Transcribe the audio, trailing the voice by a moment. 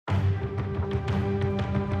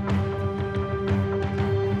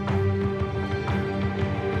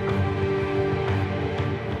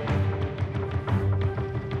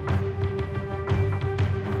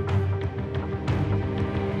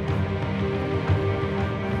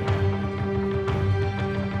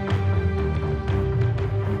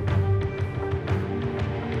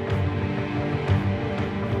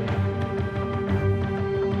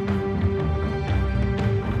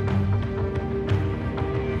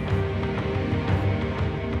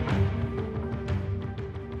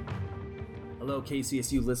fellow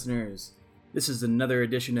KCSU listeners. This is another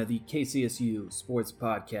edition of the KCSU Sports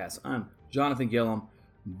Podcast. I'm Jonathan Gillum.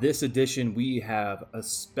 This edition, we have a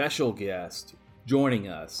special guest joining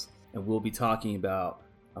us, and we'll be talking about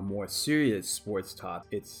a more serious sports topic.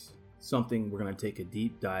 It's something we're going to take a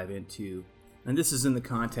deep dive into, and this is in the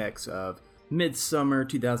context of midsummer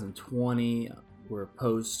 2020. We're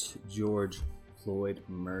post George Floyd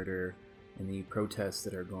murder and the protests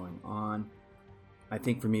that are going on. I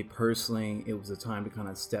think for me personally, it was a time to kind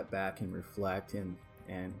of step back and reflect and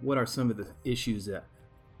what are some of the issues that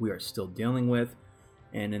we are still dealing with.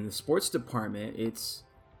 And in the sports department, it's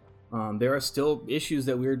there are still issues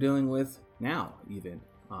that we're dealing with now even.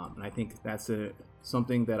 And I think that's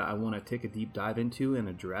something that I want to take a deep dive into and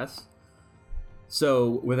address.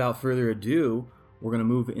 So without further ado, we're going to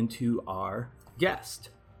move into our guest.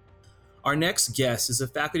 Our next guest is a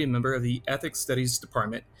faculty member of the Ethics Studies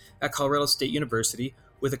Department at Colorado State University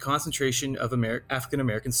with a concentration of African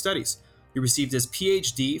American Studies. He received his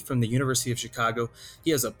PhD from the University of Chicago.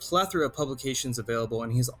 He has a plethora of publications available,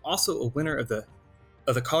 and he's also a winner of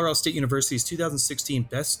the Colorado State University's 2016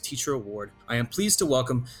 Best Teacher Award. I am pleased to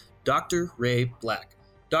welcome Dr. Ray Black.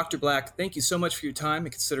 Dr. Black, thank you so much for your time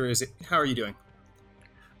and how are you doing?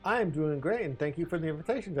 I am doing great, and thank you for the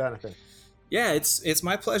invitation, Jonathan. Yeah, it's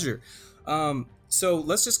my pleasure. So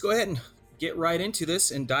let's just go ahead and get right into this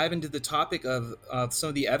and dive into the topic of some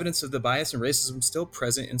of the evidence of the bias and racism still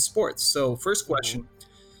present in sports. So first question,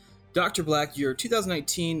 Dr. Black, your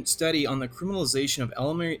 2019 study on the criminalization of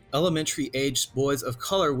elementary aged boys of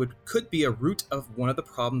color could be a root of one of the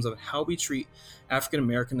problems of how we treat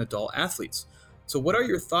African-American adult athletes. So what are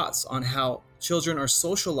your thoughts on how children are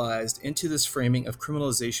socialized into this framing of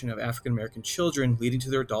criminalization of African-American children leading to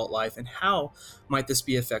their adult life, and how might this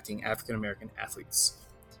be affecting African-American athletes?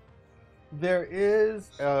 There is,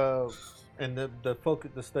 and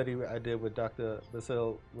the study I did with Dr.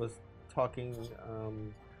 Basile was talking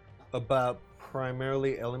about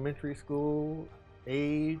primarily elementary school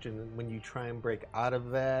age, and when you try and break out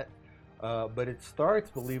of that, but it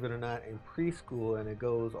starts, believe it or not, in preschool, and it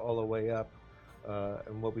goes all the way up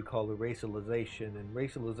and what we call the racialization. And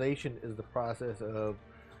racialization is the process of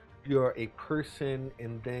you're a person,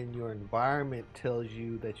 and then your environment tells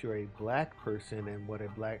you that you're a black person and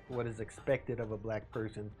what is expected of a black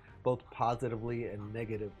person, both positively and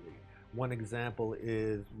negatively. One example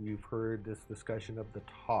is we've heard this discussion of the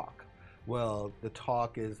talk. Well, the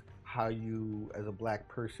talk is how you, as a black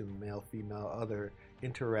person, male, female, other,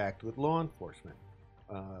 interact with law enforcement.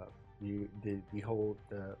 The whole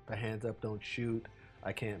the hands up, don't shoot,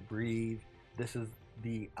 I can't breathe. This is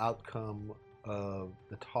the outcome of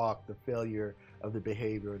the talk, the failure of the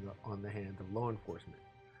behavior on the hands of law enforcement.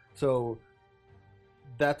 So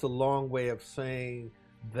that's a long way of saying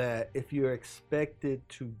that if you're expected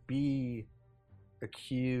to be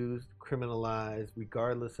accused, criminalized,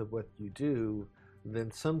 regardless of what you do,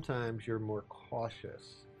 then sometimes you're more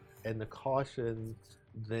cautious. And the caution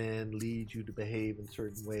then leads you to behave in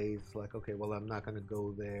certain ways, like, okay, well, I'm not going to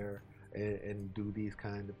go there and do these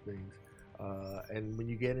kind of things. And when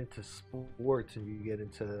you get into sports, and you get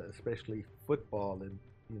into especially football, and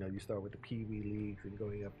you start with the Pee Wee leagues and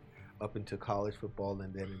going up into college football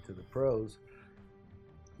and then into the pros,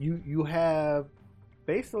 you have,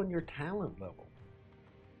 based on your talent level,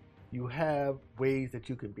 you have ways that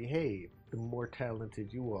you can behave. The more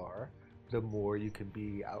talented you are, the more you can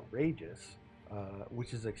be outrageous,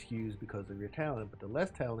 which is excused because of your talent. But the less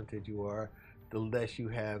talented you are, the less you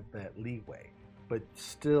have that leeway. But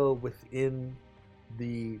still within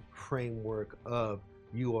the framework of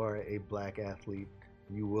you are a black athlete,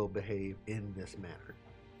 you will behave in this manner.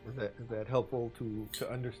 Is that helpful to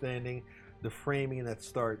understanding the framing that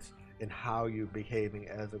starts in how you're behaving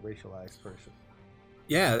as a racialized person?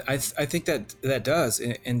 Yeah, I think that does,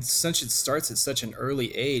 and since it starts at such an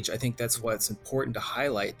early age, I think that's why it's important to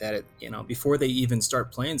highlight that before they even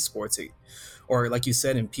start playing sports, or like you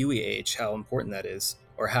said in Pee Wee age, how important that is,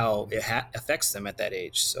 or how it affects them at that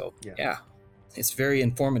age. So yeah, it's very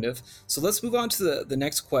informative. So let's move on to the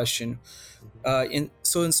next question. In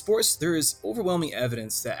sports, there is overwhelming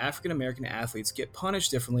evidence that African American athletes get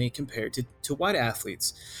punished differently compared to white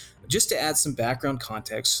athletes. Just to add some background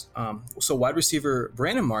context, so wide receiver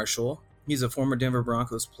Brandon Marshall, he's a former Denver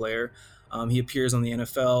Broncos player. He appears on the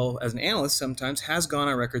NFL as an analyst sometimes, has gone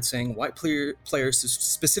on record saying white players,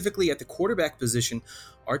 specifically at the quarterback position,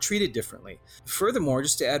 are treated differently. Furthermore,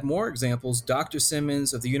 just to add more examples, Dr.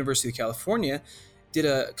 Simmons of the University of California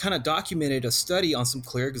documented a study on some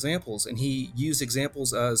clear examples, and he used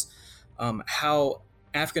examples as how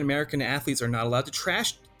African American athletes are not allowed to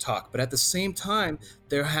trash talk, but at the same time,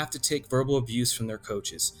 they have to take verbal abuse from their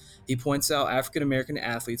coaches. He points out African American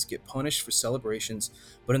athletes get punished for celebrations,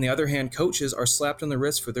 but on the other hand, coaches are slapped on the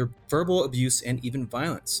wrist for their verbal abuse and even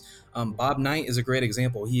violence. Bob Knight is a great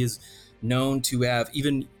example. He is known to have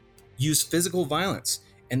even used physical violence.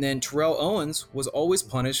 And then Terrell Owens was always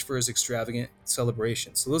punished for his extravagant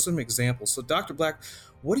celebrations. So those are some examples. So Dr. Black,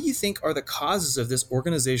 what do you think are the causes of this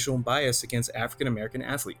organizational bias against African American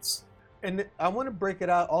athletes? And I want to break it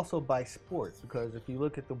out also by sports, because if you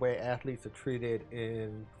look at the way athletes are treated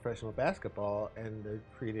in professional basketball and they're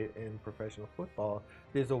treated in professional football,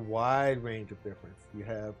 there's a wide range of difference. You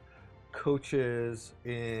have coaches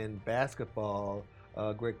in basketball,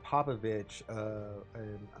 Greg Popovich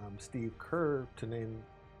and Steve Kerr, to name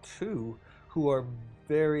two, who are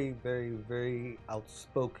very, very, very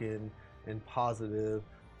outspoken and positive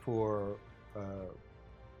for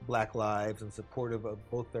Black lives and supportive of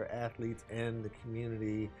both their athletes and the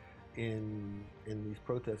community in these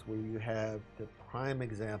protests, where you have the prime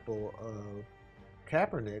example of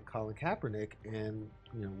Kaepernick, Colin Kaepernick, and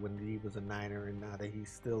when he was a Niner and now that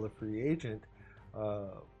he's still a free agent,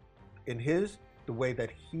 in the way that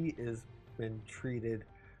he has been treated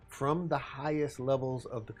from the highest levels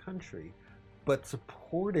of the country, but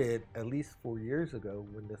supported at least 4 years ago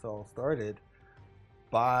when this all started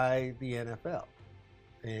by the NFL.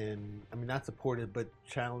 And I mean, not supported, but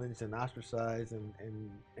challenged and ostracized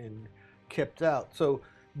and kept out. So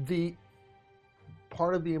the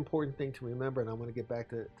part of the important thing to remember, and I'm going to get back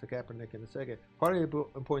to Kaepernick in a second, part of the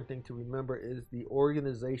important thing to remember is the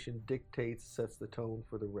organization dictates, sets the tone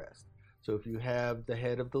for the rest. So if you have the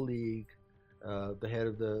head of the league, the head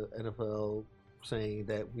of the NFL saying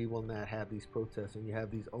that we will not have these protests, and you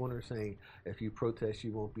have these owners saying if you protest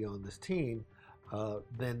you won't be on this team,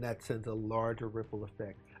 then that sends a larger ripple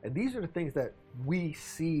effect. And these are the things that we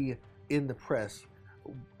see in the press.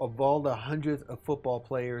 Of all the hundreds of football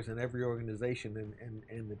players in every organization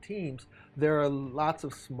and the teams, there are lots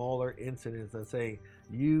of smaller incidents that say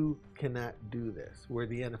you cannot do this. Where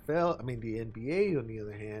the NBA, on the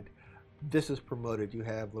other hand, this is promoted. You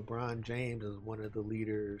have LeBron James as one of the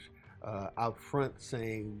leaders out front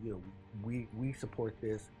saying, we support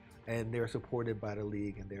this, and they're supported by the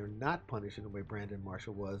league, and they're not punished in the way Brandon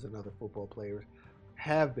Marshall was and other football players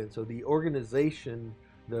have been. So the organization,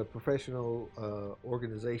 the professional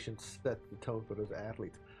organization, sets the tone for those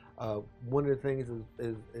athletes. One of the things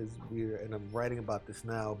is and I'm writing about this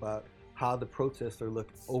now, about how the protests are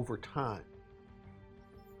looked over time.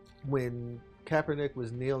 When Kaepernick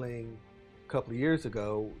was kneeling a couple of years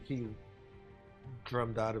ago, he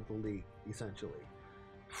drummed out of the league, essentially.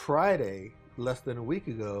 Friday, less than a week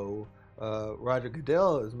ago, Roger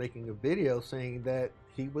Goodell is making a video saying that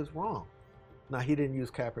he was wrong. Now, he didn't use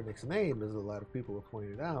Kaepernick's name, as a lot of people have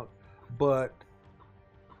pointed out, but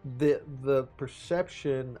the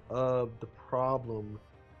perception of the problem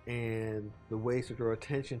and the ways to draw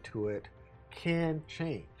attention to it can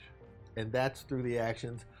change. And that's through the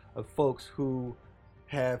actions of folks who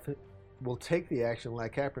will take the action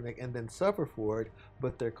like Kaepernick and then suffer for it,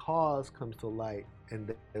 but their cause comes to light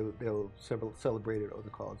and they'll celebrate it, or the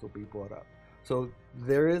cause will be brought up. So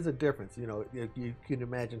there is a difference. You can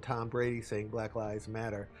imagine Tom Brady saying Black Lives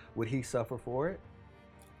Matter. Would he suffer for it?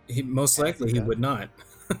 He most likely he would not.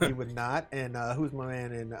 He would not. And who's my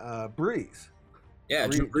man in Breeze? Yeah,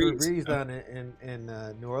 Drew Brees down in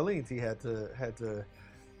New Orleans. He had to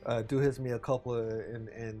do his mea culpa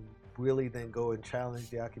and really then go and challenge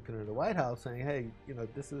the occupant of the White House, saying, "Hey,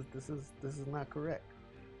 this is not correct."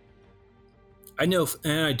 I know,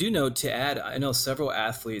 and I do know, to add, I know several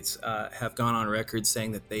athletes have gone on record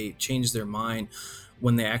saying that they changed their mind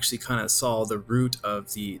when they actually kind of saw the root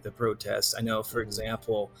of the protest. I know, for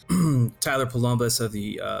example, Tyler Columbus of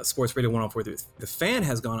the Sports Radio 104, the Fan,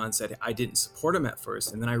 has gone on and said, I didn't support him at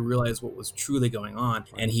first, and then I realized what was truly going on,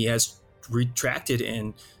 and he has retracted,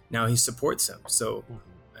 and now he supports him. So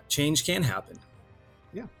change can happen.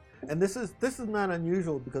 Yeah, and this is not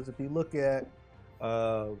unusual, because if you look at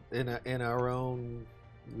in our own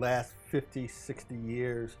last 50, 60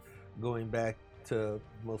 years, going back to the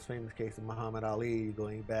most famous case of Muhammad Ali,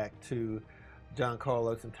 going back to John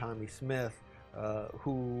Carlos and Tommy Smith,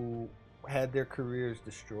 who had their careers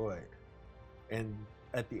destroyed. And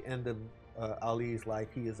at the end of Ali's life,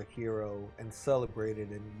 he is a hero and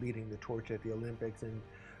celebrated and leading the torch at the Olympics. And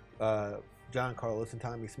John Carlos and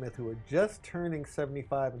Tommy Smith, who are just turning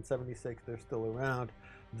 75 and 76, they're still around.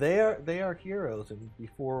 They are heroes. And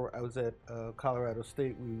before I was at Colorado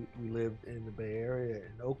State, we lived in the Bay Area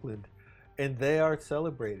in Oakland, and they are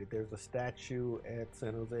celebrated. There's a statue at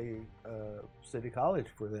San Jose City College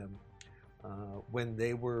for them when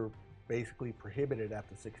they were basically prohibited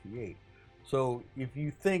after 68. So if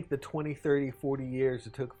you think the 20, 30, 40 years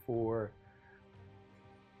it took for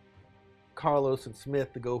Carlos and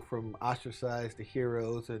Smith to go from ostracized to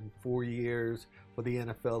heroes, and 4 years for the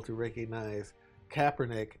NFL to recognize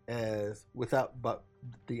Kaepernick as without but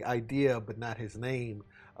the idea but not his name,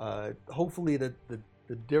 hopefully the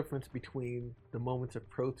difference between the moments of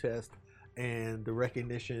protest and the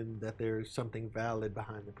recognition that there's something valid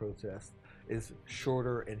behind the protest is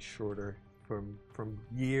shorter and shorter from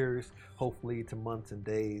years, hopefully, to months and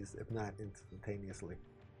days, if not instantaneously.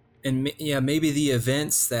 And yeah, maybe the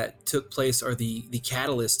events that took place are the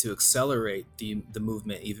catalyst to accelerate the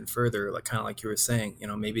movement even further. Like kind of like you were saying,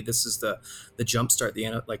 maybe this is the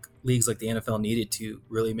jumpstart like leagues like the NFL needed to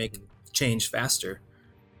really make change faster.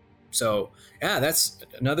 So yeah, that's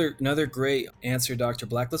another great answer, Dr.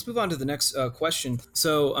 Black. Let's move on to the next question.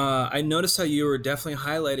 So I noticed how you were definitely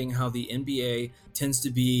highlighting how the NBA tends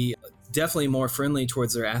to be definitely more friendly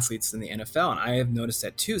towards their athletes than the NFL, and I have noticed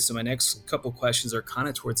that too. So my next couple questions are kind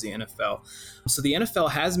of towards the NFL. So the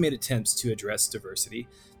NFL has made attempts to address diversity.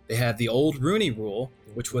 They have the old Rooney Rule,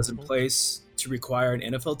 which was in place to require an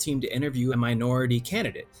NFL team to interview a minority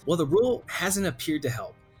candidate. Well, the rule hasn't appeared to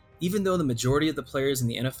help, even though the majority of the players in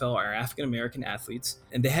the NFL are African-American athletes,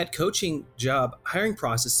 and the head coaching job hiring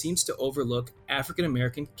process seems to overlook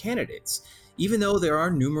African-American candidates. Even though there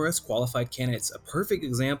are numerous qualified candidates, a perfect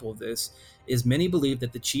example of this is many believe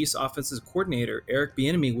that the Chiefs offensive coordinator, Eric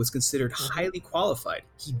Bieniemy, was considered highly qualified.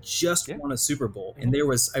 He just won a Super Bowl, and there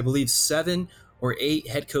was, I believe, 7 or 8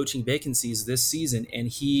 head coaching vacancies this season, and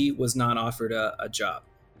he was not offered a job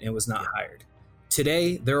and was not hired.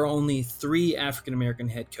 Today, there are only 3 African-American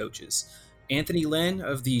head coaches: Anthony Lynn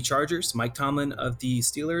of the Chargers, Mike Tomlin of the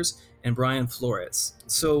Steelers, and Brian Flores.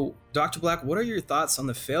 So, Dr. Black, what are your thoughts on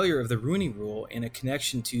the failure of the Rooney Rule and a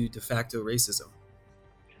connection to de facto racism?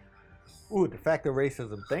 Ooh, de facto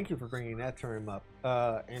racism. Thank you for bringing that term up.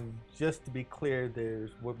 And just to be clear, there's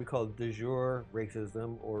what we call de jure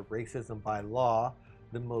racism, or racism by law.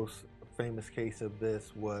 The most famous case of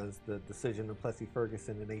this was the decision of Plessy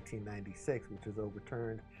Ferguson in 1896, which was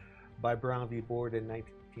overturned by Brown v. Board in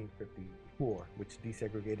 1954, which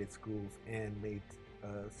desegregated schools and made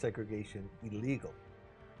segregation illegal.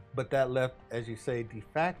 But that left, as you say, de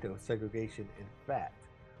facto segregation in fact.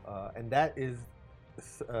 And that is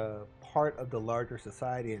part of the larger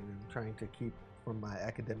society, and I'm trying to keep from my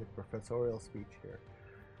academic professorial speech here.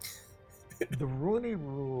 The Rooney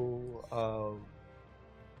Rule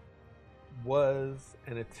was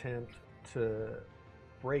an attempt to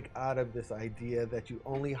break out of this idea that you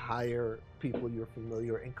only hire people you're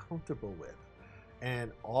familiar and comfortable with.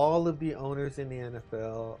 And all of the owners in the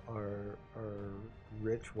NFL are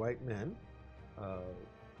rich white men,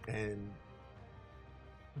 and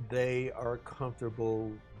they are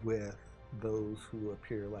comfortable with those who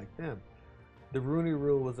appear like them. The Rooney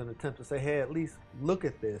Rule was an attempt to say, hey, at least look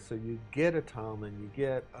at this. So you get a Tomlin, you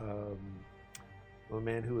get a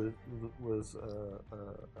man who was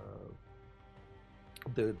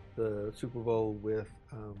the Super Bowl with,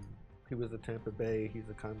 he was at Tampa Bay. He's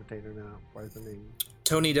a commentator now. What is the name?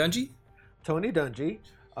 Tony Dungy? Tony Dungy.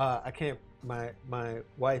 I can't. My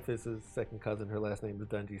wife is his second cousin. Her last name is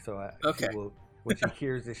Dungy, so okay. She will, when she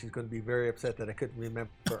hears this, she's going to be very upset that I couldn't remember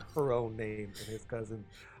her own name and his cousin.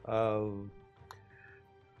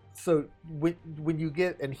 So when you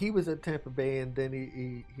get, and he was at Tampa Bay, and then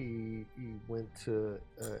he went to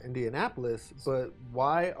Indianapolis. But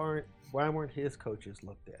why weren't his coaches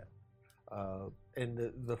looked at? And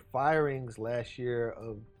the firings last year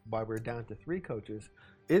of why we're down to 3 coaches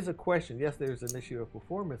is a question. Yes, there's an issue of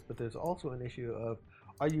performance, but there's also an issue of,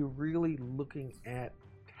 are you really looking at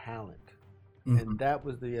talent? Mm-hmm. And that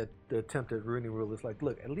was the attempt at Rooney Rule. It's like,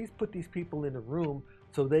 look, at least put these people in a room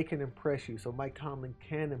so they can impress you, so Mike Tomlin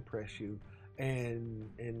can impress you, and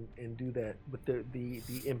do that. But the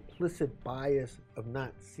implicit bias of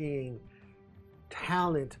not seeing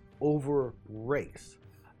talent over race.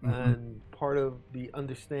 Mm-hmm. And part of the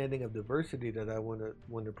understanding of diversity that I want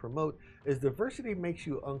to promote is diversity makes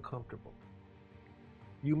you uncomfortable.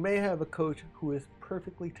 You may have a coach who is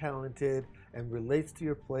perfectly talented and relates to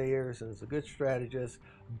your players and is a good strategist,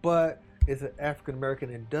 but is an African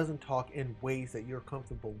American and doesn't talk in ways that you're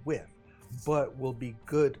comfortable with, but will be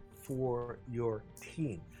good for your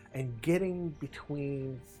team. And getting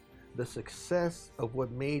between the success of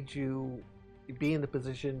what made you be in the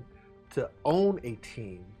position to own a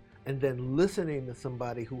team, and then listening to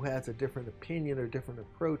somebody who has a different opinion or different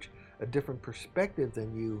approach, a different perspective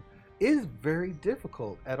than you, is very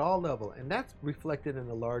difficult at all levels. And that's reflected in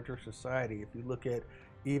the larger society. If you look at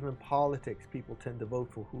even politics, people tend to vote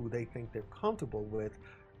for who they think they're comfortable with,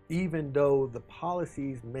 even though the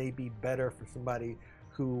policies may be better for somebody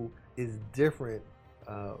who is different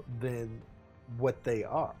than what they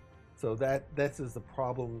are. So that's is the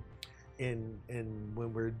problem in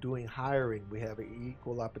when we're doing hiring. We have an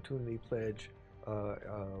equal opportunity pledge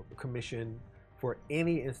commission for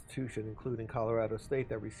any institution, including Colorado State,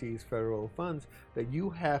 that receives federal funds, that you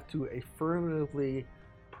have to affirmatively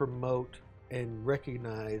promote and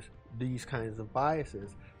recognize these kinds of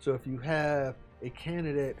biases. So if you have a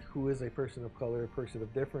candidate who is a person of color, a person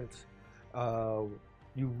of difference,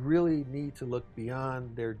 you really need to look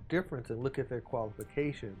beyond their difference and look at their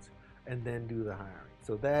qualifications and then do the hiring.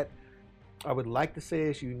 So that, I would like to say,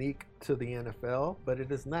 is unique to the NFL, but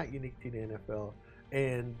it is not unique to the NFL.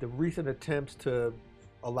 And the recent attempts to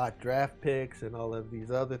allot draft picks and all of these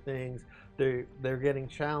other things, they're getting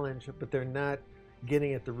challenged, but they're not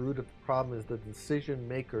getting at the root of the problem. Is the decision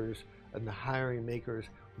makers and the hiring makers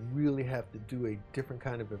really have to do a different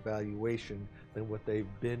kind of evaluation than what they've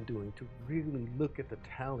been doing to really look at the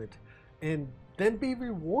talent and then be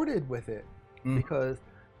rewarded with it. Because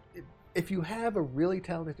if you have a really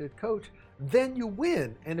talented coach, then you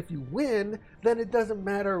win. And if you win, then it doesn't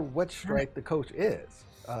matter what stripe the coach is.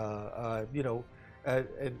 And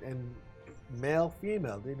male,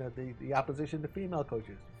 female, the opposition to female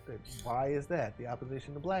coaches. Why is that? The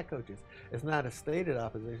opposition to black coaches. It's not a stated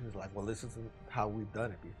opposition. It's like, well, this isn't how we've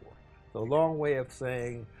done it before. So a long way of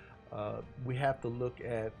saying we have to look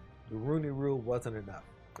at the Rooney Rule wasn't enough.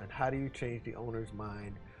 And how do you change the owner's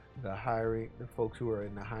mind, the folks who are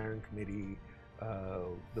in the hiring committee,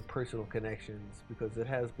 the personal connections, because it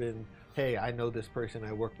has been, hey, I know this person,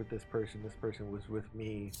 I work with this person was with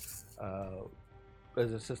me as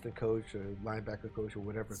an assistant coach or linebacker coach or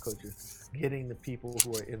whatever coaches, getting the people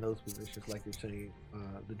who are in those positions, like you're saying,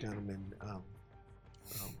 the gentleman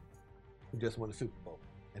who just won a Super Bowl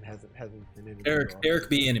and hasn't been in Eric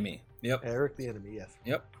Bieniemy. Yep. Eric Bieniemy, yes.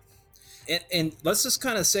 Yep. And let's just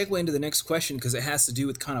kind of segue into the next question, because it has to do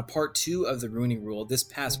with kind of part 2 of the Rooney Rule. This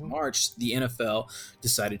past March, the NFL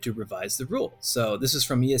decided to revise the rule. So this is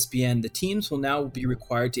from ESPN. The teams will now be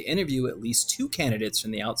required to interview at least 2 candidates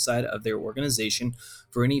from the outside of their organization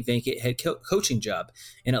for any vacant head coaching job,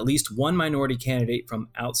 and at least 1 minority candidate from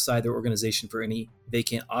outside their organization for any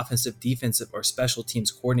vacant offensive, defensive, or special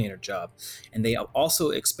teams coordinator job. And they have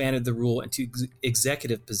also expanded the rule into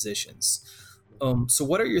executive positions. So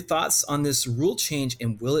what are your thoughts on this rule change,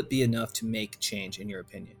 and will it be enough to make change, in your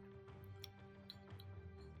opinion?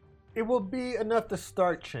 It will be enough to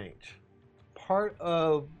start change. Part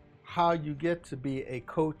of how you get to be a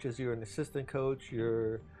coach is you're an assistant coach,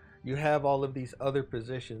 you have all of these other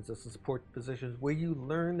positions, the support positions, where you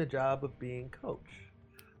learn the job of being coach.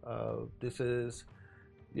 This is,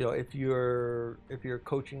 if you're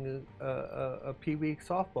coaching a Pee-wee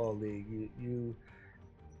softball league, you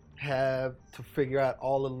have to figure out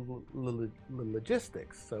all of the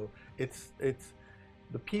logistics. So it's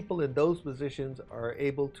the people in those positions are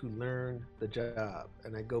able to learn the job.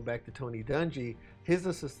 And I go back to Tony Dungy, his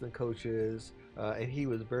assistant coaches, and he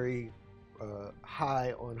was very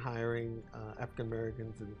high on hiring African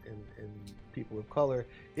Americans and people of color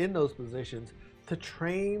in those positions to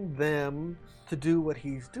train them to do what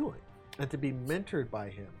he's doing and to be mentored by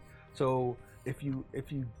him. So if you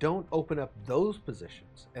don't open up those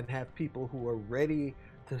positions and have people who are ready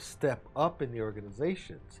to step up in the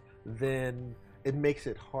organizations, then it makes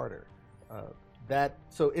it harder.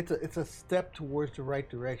 So it's a step towards the right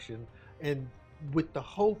direction, and with the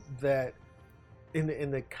hope that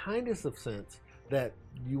in the kindest of sense that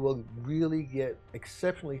you will really get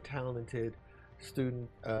exceptionally talented student.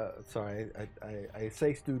 I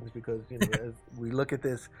say students because as we look at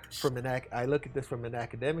this from I look at this from an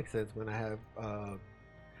academic sense. When I have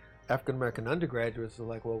African American undergraduates, are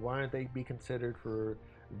like, well, why aren't they be considered for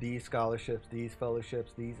these scholarships, these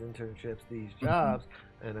fellowships, these internships, these jobs?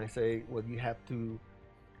 And I say, well, you have to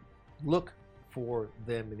look for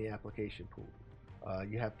them in the application pool.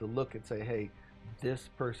 You have to look and say, hey, this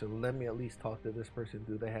person, let me at least talk to this person.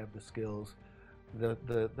 Do they have the skills,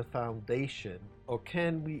 the foundation, or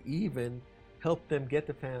can we even help them get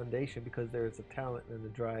the foundation because there is a talent and a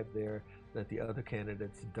drive there that the other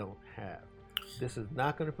candidates don't have? This is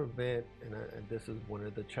not going to prevent, and this is one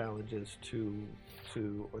of the challenges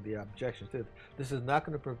or the objections to this is not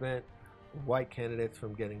going to prevent white candidates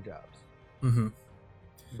from getting jobs.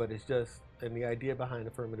 But it's just, and the idea behind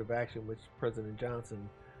affirmative action, which President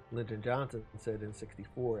Lyndon Johnson said in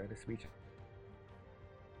 '64 at a speech.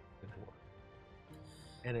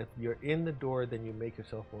 And if you're in the door, then you make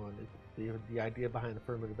yourself on. The idea behind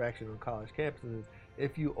affirmative action on college campuses is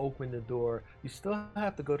if you open the door, you still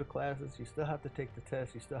have to go to classes, you still have to take the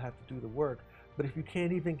test, you still have to do the work, But if you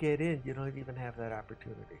can't even get in, you don't even have that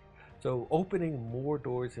opportunity. So opening more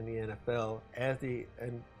doors in the NFL, as the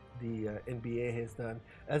NBA has done,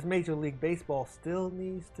 as Major League Baseball still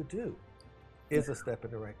needs to do, is a step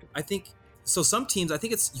in the right direction. I think so. Some teams, I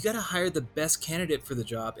think it's you got to hire the best candidate for the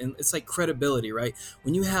job, and it's like credibility, right?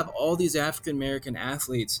 When you have all these African American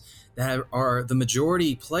athletes that are the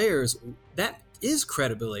majority players, that is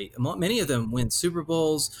credibility. Many of them win Super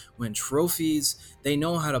Bowls, win trophies. They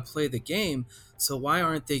know how to play the game. So why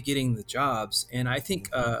aren't they getting the jobs? And I think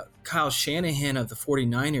Kyle Shanahan of the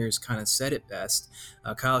 49ers kind of said it best.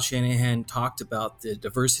 Kyle Shanahan talked about the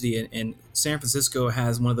diversity, and San Francisco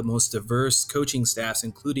has one of the most diverse coaching staffs,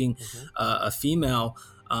 including a female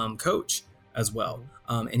coach as well.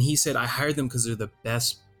 And he said, I hired them because they're the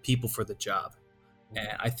best people for the job. And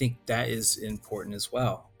I think that is important as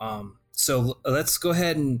well. So let's go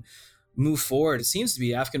ahead and move forward. It seems to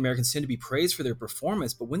be African Americans tend to be praised for their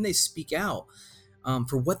performance, but when they speak out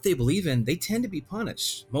for what they believe in, they tend to be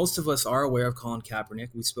punished. Most of us are aware of Colin Kaepernick.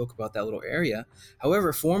 We spoke about that little area.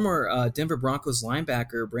 However, former Denver Broncos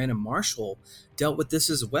linebacker Brandon Marshall dealt with this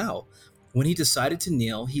as well. When he decided to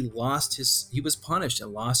kneel, he was punished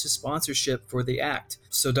and lost his sponsorship for the act.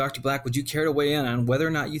 So, Dr. Black, would you care to weigh in on whether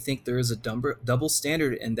or not you think there is a double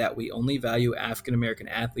standard in that we only value African American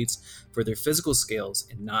athletes for their physical skills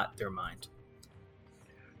and not their mind?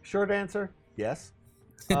 Short answer, yes.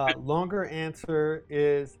 Longer answer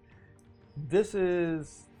is,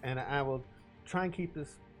 and I will try and keep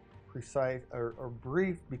this precise or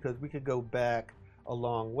brief because we could go back a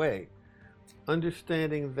long way.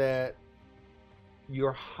 Understanding that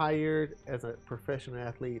you're hired as a professional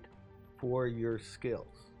athlete for your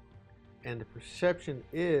skills. And the perception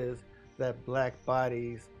is that black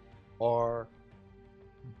bodies are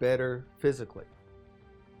better physically.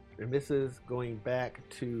 And this is going back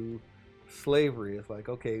to slavery. It's like,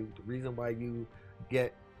 okay, the reason why you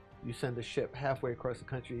send a ship halfway across the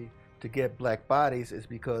country to get black bodies is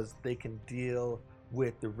because they can deal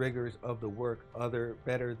with the rigors of the work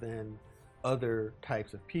better than other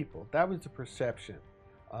types of people. That was the perception,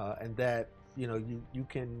 and that you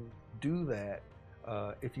can do that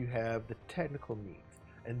if you have the technical needs,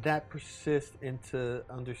 and that persists into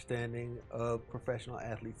understanding of professional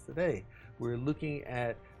athletes today. We're looking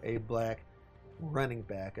at a black running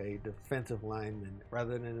back, a defensive lineman,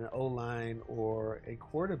 rather than an O-line or a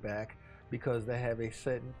quarterback, because they have a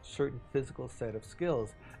certain physical set of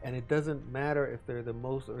skills. And it doesn't matter if they're the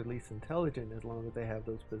most or least intelligent as long as they have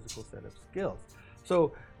those physical set of skills.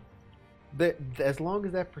 So as long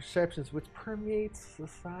as that perception, which permeates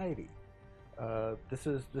society, this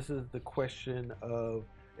is the question of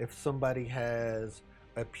if somebody has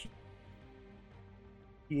a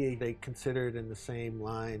PhD, they considered in the same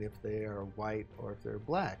line if they are white or if they're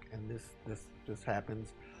black, and this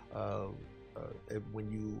happens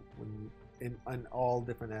when in all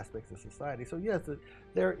different aspects of society. So yes,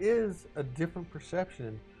 there is a different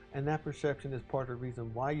perception, and that perception is part of the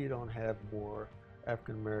reason why you don't have more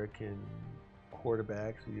African American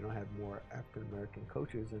quarterbacks, or you don't have more African American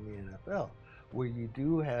coaches in the NFL. Where you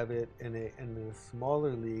do have it in a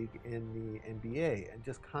smaller league in the NBA. And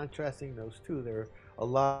just contrasting those two, there are a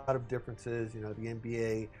lot of differences. The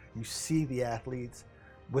NBA, you see the athletes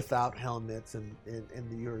without helmets, and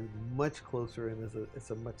you're much closer, and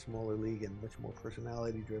it's a much smaller league and much more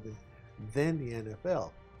personality driven than the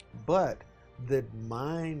NFL. But the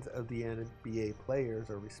minds of the NBA players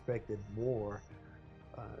are respected more,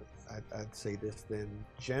 I'd say this, than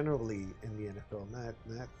generally in the NFL.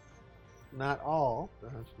 Not all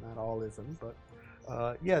isn't, but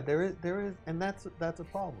yeah, there is, and that's a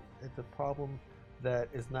problem. It's a problem that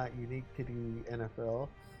is not unique to the NFL.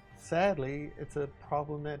 Sadly, it's a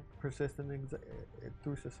problem that persists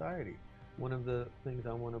through society. One of the things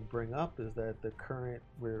I want to bring up is that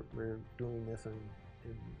we're doing this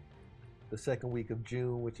in the second week of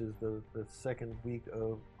June, which is the second week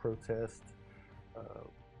of protest,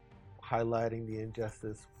 highlighting the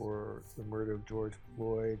injustice for the murder of George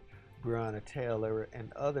Floyd, Breonna Taylor,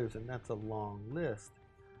 and others, and that's a long list.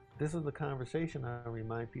 This is the conversation I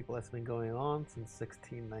remind people that's been going on since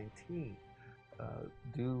 1619.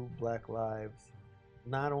 Do black lives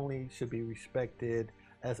not only should be respected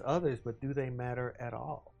as others, but do they matter at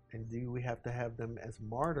all? And do we have to have them as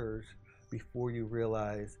martyrs before you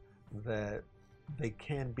realize that they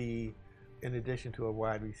can be, in addition to a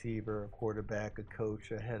wide receiver, a quarterback, a coach,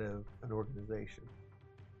 a head of an organization?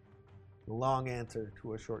 Long answer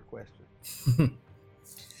to a short question.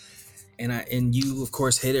 And you of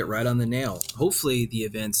course hit it right on the nail. Hopefully the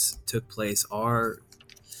events took place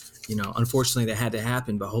unfortunately they had to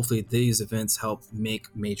happen, but hopefully these events help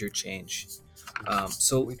make major change.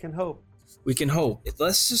 So we can hope. We can hope.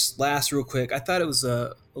 Let's just last real quick. I thought it was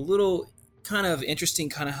a little kind of interesting,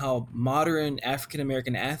 kind of how modern African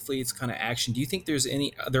American athletes kind of action. Do you think there's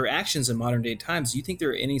any other actions in modern day times? Do you think there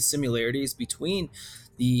are any similarities between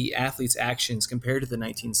the athletes' actions compared to the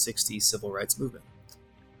 1960s civil rights movement?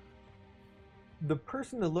 The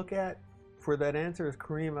person to look at for that answer is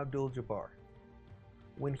Kareem Abdul-Jabbar.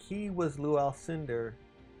 When he was Lew Alcindor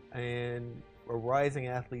and a rising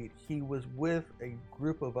athlete, he was with a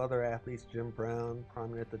group of other athletes, Jim Brown,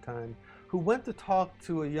 prominent at the time, who went to talk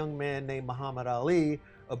to a young man named Muhammad Ali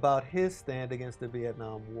about his stand against the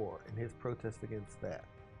Vietnam War and his protest against that.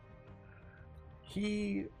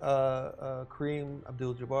 Kareem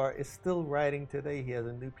Abdul-Jabbar, is still writing today. He has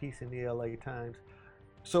a new piece in the LA Times.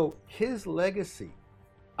 So his legacy,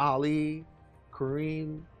 Ali,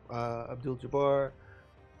 Kareem Abdul-Jabbar,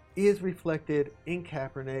 is reflected in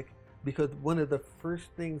Kaepernick, because one of the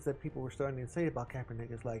first things that people were starting to say about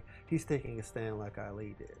Kaepernick is like, he's taking a stand like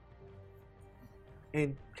Ali did.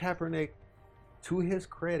 And Kaepernick, to his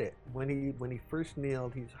credit, when he first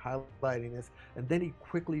kneeled, he's highlighting this, and then he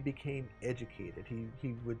quickly became educated.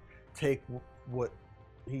 He would take what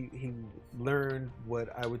he learned, what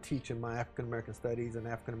I would teach in my African American Studies and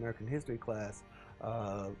African American History class,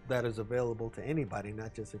 that is available to anybody,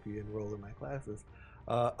 not just if you enroll in my classes,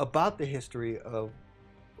 about the history of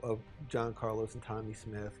John Carlos and Tommy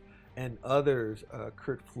Smith and others,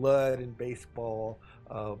 Curt Flood in baseball,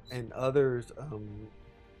 and others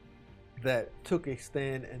that took a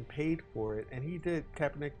stand and paid for it. And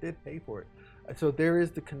Kaepernick did pay for it. So there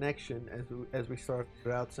is the connection, as we started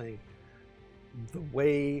out saying, the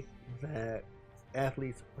way that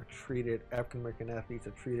athletes are treated, African American athletes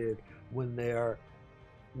are treated when they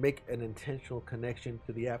make an intentional connection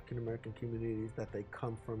to the African American communities that they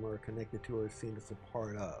come from or are connected to or are seen as a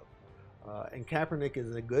part of. And Kaepernick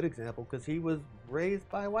is a good example because he was raised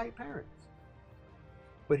by white parents,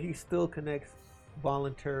 but he still connects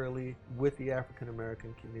voluntarily with the African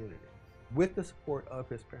American community with the support of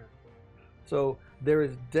his parents. So there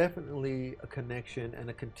is definitely a connection and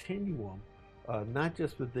a continuum, not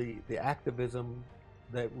just with the activism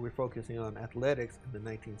that we're focusing on athletics in the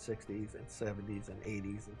 1960s and 70s and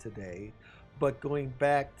 80s and today, but going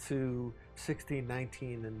back to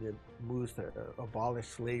 1619 and the moves to abolish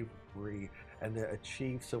slavery and the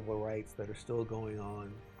achieve civil rights that are still going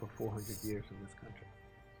on for 400 years in this country.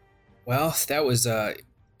 Well, that was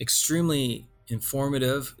extremely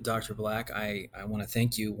informative, Dr. Black. I want to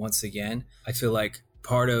thank you once again. I feel like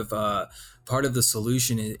part of the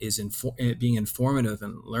solution is being informative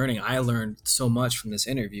and learning. I learned so much from this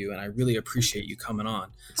interview, and I really appreciate you coming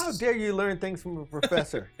on. How dare you learn things from a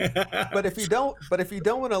professor? But if you don't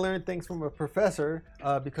want to learn things from a professor,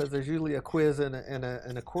 because there's usually a quiz and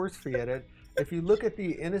a course fee at it. If you look at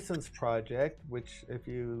the Innocence Project, which if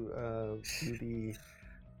you do the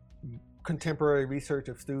contemporary research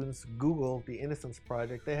of students, Google the Innocence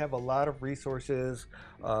Project, they have a lot of resources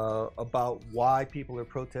about why people are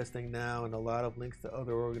protesting now and a lot of links to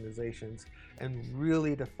other organizations, and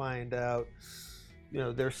really to find out,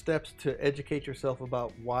 there are steps to educate yourself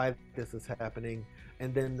about why this is happening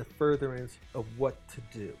and then the furtherance of what to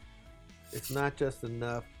do. It's not just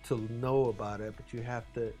enough to know about it, but you have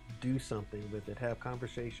to do something with it, have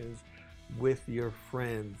conversations with your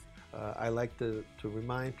friends. I like to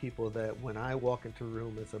remind people that when I walk into a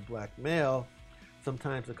room as a black male,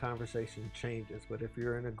 sometimes the conversation changes. But if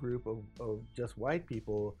you're in a group of just white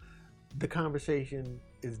people, the conversation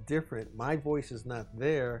is different. My voice is not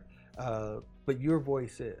there, but your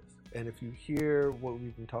voice is. And if you hear what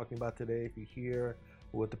we've been talking about today, if you hear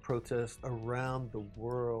what the protests around the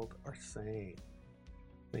world are saying,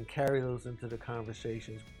 then carry those into the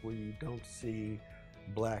conversations where you don't see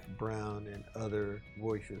Black, brown, and other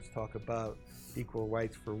voices. Talk about equal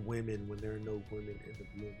rights for women when there are no women in the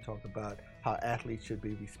room. Talk about how athletes should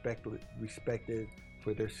be respected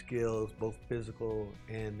for their skills, both physical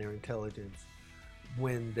and their intelligence,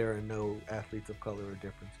 when there are no athletes of color or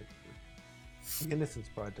differences. The Innocence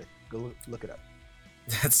Project. Go look it up.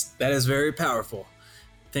 That is very powerful.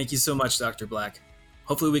 Thank you so much, Dr. Black.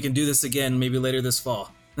 Hopefully we can do this again maybe later this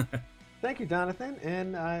fall. Thank you, Jonathan,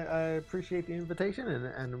 and I appreciate the invitation,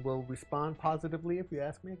 and will respond positively if you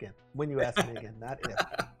ask me again. When you ask me again, not if.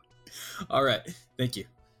 All right. Thank you.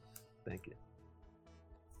 Thank you.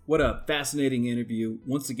 What a fascinating interview.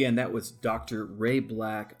 Once again, that was Dr. Ray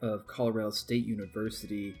Black of Colorado State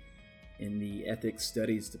University in the Ethics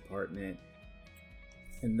Studies Department.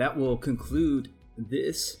 And that will conclude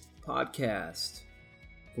this podcast.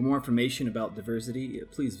 For more information about diversity,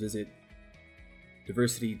 please visit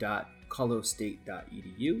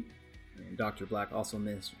diversity.colostate.edu. And Dr. Black also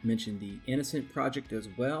mentioned the Innocent Project as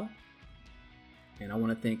well. And I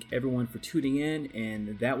want to thank everyone for tuning in,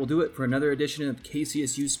 and that will do it for another edition of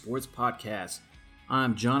KCSU Sports Podcast.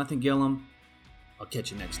 I'm Jonathan Gillum. I'll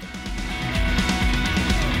catch you next time.